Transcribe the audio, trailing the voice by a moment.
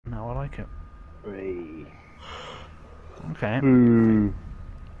how I like it. Hey. Okay. Ooh.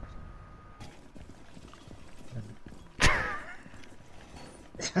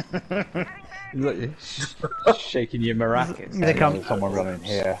 Look, you're shaking your maracas. They come. There's someone running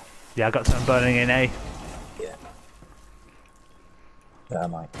here. Yeah, I got something burning in A. Yeah.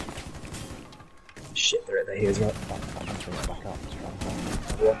 Mate. Shit, they're here as well. Back up.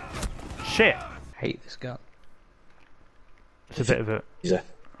 Shit! Hate this gun. It's a bit of a...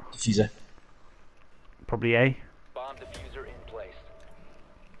 Diffuser. Probably A. Bomb diffuser in place.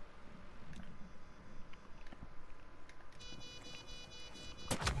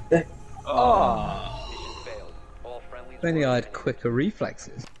 There. Oh! Mission failed. All friendlies If only were I had eliminated. quicker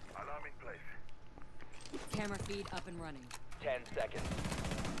reflexes. Alarm in place. Camera feed up and running. 10 seconds.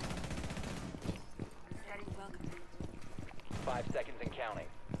 5 seconds and counting.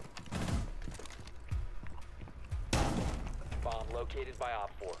 Bomb located by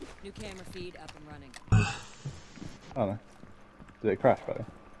Op 4. New camera feed up and running. Oh no. Did it crash, buddy?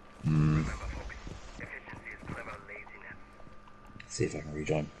 Remember, Bobby, efficiency is clever laziness. See if I can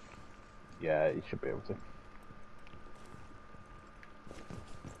rejoin. Yeah, you should be able to.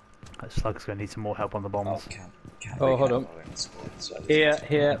 That Slug's going to need some more help on the bombs. Can't Oh, hold on.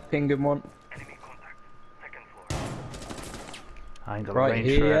 Here, ping him one. Enemy contact. Second floor. I ain't got Right the range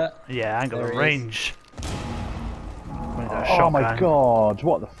here. for it. Yeah, I ain't got There the he is. range. Oh my god,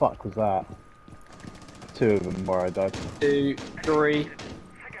 what the fuck was that? Two of them where I died. 2, 3.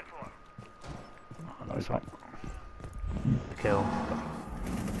 Second floor. Oh, nice one. Kill.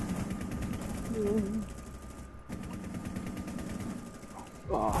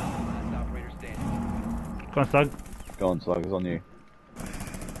 Last operator standing. Go on, Slug. Go on, Slug, it's on you.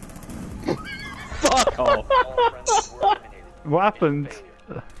 Fuck off! All friendlies were eliminated. What happened?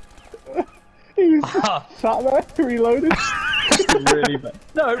 Failure. He was sat there, reloaded. Really bad.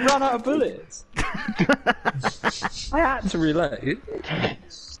 No, it ran out of bullets. I had to reload.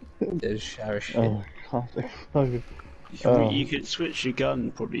 There's shower shit. Oh, god. You could switch your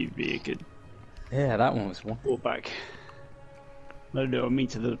gun, probably be a good Yeah, that one was one. fallback. No, I mean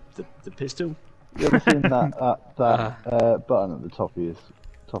to the pistol. You ever seen that button at the top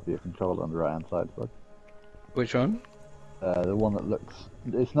of your controller on the right hand side, Slug? Which one? The one that looks,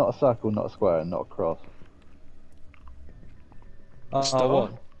 it's not a circle, not a square, and not a cross. Oh,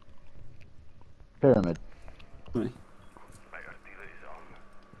 one. Pyramid. Right. My artillery is on.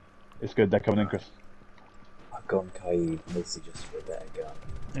 It's good, they're coming in, Chris. I've gone Kaid mostly just for a better gun.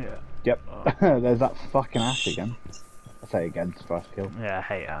 Yeah. Yep. There's that fucking Ash again. I say again, it's first kill. Yeah, I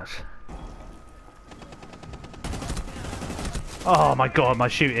hate Ash. Oh my god, my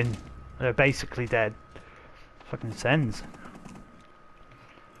shooting. They're basically dead. Fucking sends.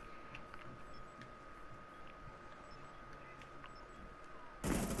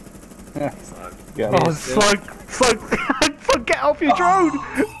 Yeah. Yeah. Oh, Slug! Slug, get off your drone!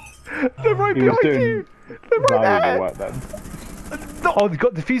 They're right He was behind doing you! They're right valuable there! work then. Oh, they've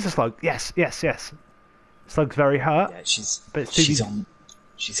got diffuser Slug. Yes, yes, yes. Slug's very hurt. Yeah, she's But it's too she's deep. on.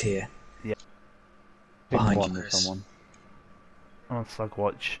 She's here. Yeah. Behind One you, with Chris. someone. I'm on Slug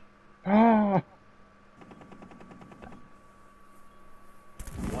watch. Ah!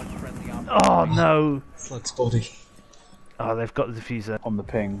 One friendly op. Oh no! Slug's body. Oh, they've got the diffuser. On the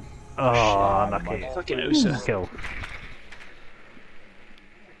ping. Oh, unlucky. Fucking Osa. Kill.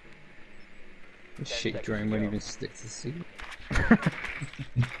 This shit drone won't even stick to sea. 5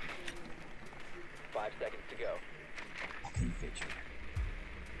 seconds to go. Fucking bitch.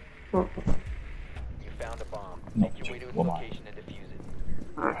 You found a bomb. Not Make your way to its woman. location and defuse it.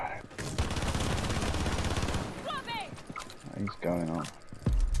 He's going on.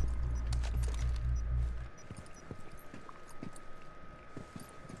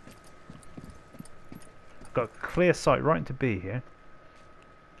 Got clear sight right into B here.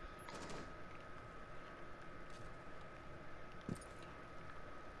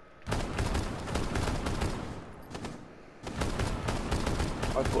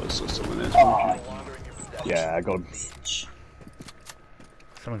 I thought I saw someone else. No longer in your possession. Yeah, I got him. Bitch.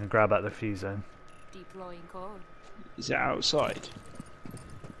 Someone can grab that diffuser. Deploying code. Is it outside?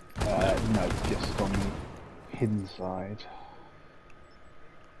 No, just on the inside.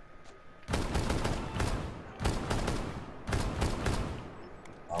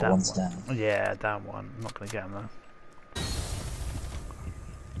 Oh, Down one's one. down. Yeah, down one. I'm not gonna get him though.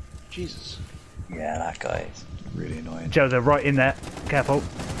 Jesus. Yeah, that guy is really annoying. Joe, they're right in there. Careful. Look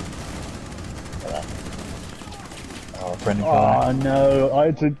at that. Oh, friendly Oh fire. no,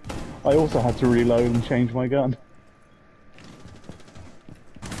 I also had to reload and change my gun.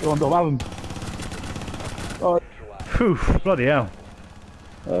 Go on, Dom, have him. Oh, Phew, bloody hell.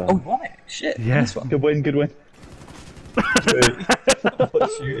 Oh, we won it! Shit! Yeah. Nice one. Good win, good win.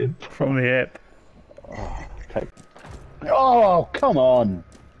 Shooting. From the hip. Okay. Oh, come on!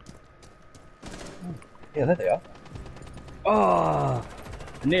 Yeah, there they are. Oh!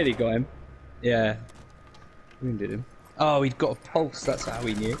 I nearly got him. Yeah. Wounded him. Oh, he'd got a pulse, that's how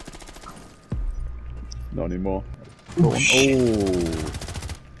we knew. Not anymore. Oh,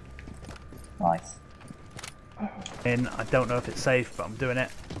 Nice. In. I don't know if it's safe, but I'm doing it.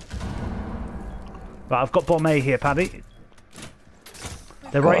 Right, I've got bomb A here, Paddy.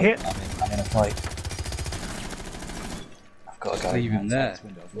 They're right here. I'm in a fight. I've got to go. Leave him there.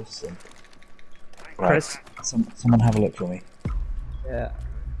 Window. I've lost him. Chris, Someone have a look for me. Yeah.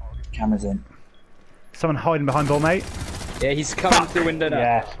 Camera's in. someone hiding behind bomb A. Yeah, he's coming through window now.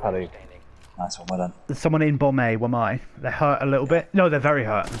 Yes, Paddy. Nice one, well done. There's someone in bomb A. Am I? They're hurt a little bit. No, they're very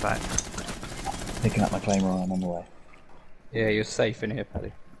hurt, in fact. Picking up my claymore, I'm on the way. Yeah, you're safe in here,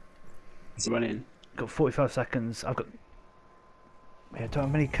 Paddy. Run in. Got 45 seconds. I've got. Yeah, don't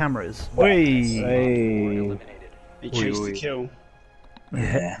have many cameras. Hey. He chose to kill.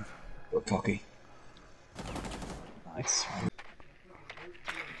 Yeah. Got cocky. Nice.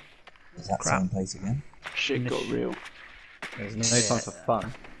 Is that Crap. same place again? Shit got real. There's no time for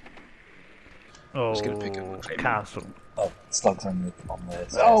fun. Oh, gonna pick up my claymore. castle. Oh, Slug's on the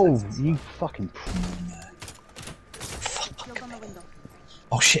stairs. Oh, you fucking.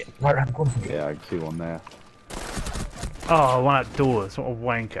 Oh shit, right around the corner from you. Yeah, I see one there. Oh, one outdoors. What a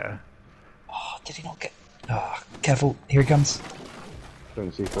wanker. Oh, did he not get... Oh, careful, here he comes.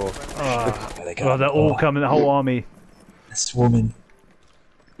 Throwing C4. Oh, There they go. well, they're all Oh, coming. The whole army. they're swarming.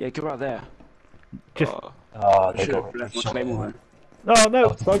 Yeah, go out there. Just. Oh, Oh, they should got have left my shot. claymore. Oh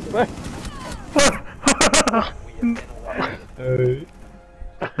no!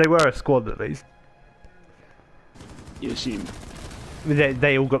 They were a squad at least. You assume.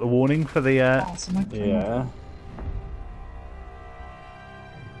 They all got the warning for the. Oh, so my Yeah.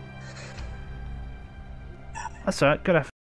 That's alright. Good effort.